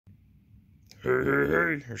Hey, hey,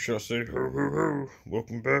 hey, or shall I say ho, ho, ho.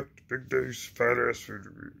 Welcome back to Big Dave's Fat Ass Food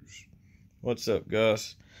Reviews. What's up,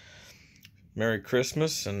 guys? Merry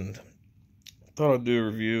Christmas, and I thought I'd do a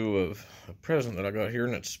review of a present that I got here,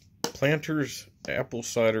 and it's Planters Apple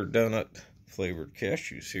Cider Donut Flavored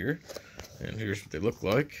Cashews here. And here's what they look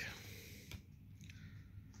like.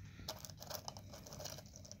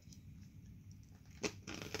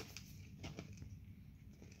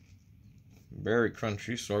 Very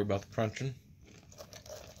crunchy, sorry about the crunching.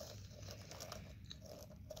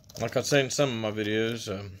 Like I say in some of my videos,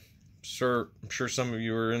 I'm sure some of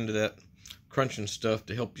you are into that crunching stuff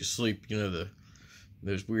to help you sleep, you know,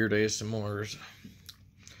 those weird ASMRs.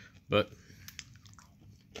 But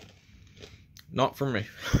not for me.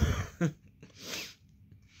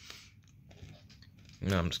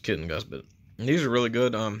 No, I'm just kidding, guys, but these are really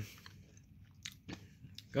good. Got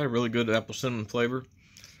a really good apple cinnamon flavor.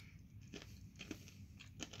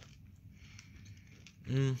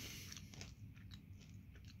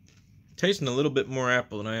 Tasting a little bit more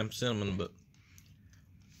apple than I am cinnamon, but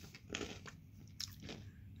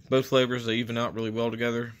both flavors, they even out really well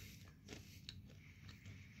together.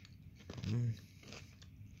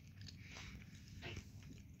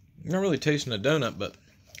 Not really tasting a donut, but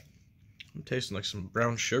I'm tasting like some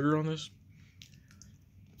brown sugar on this.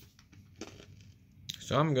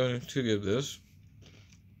 So I'm going to give this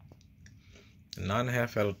a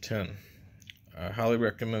 9.5 out of 10. I highly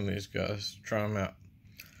recommend these guys. Try them out.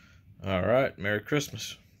 Alright, Merry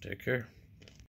Christmas. Take care.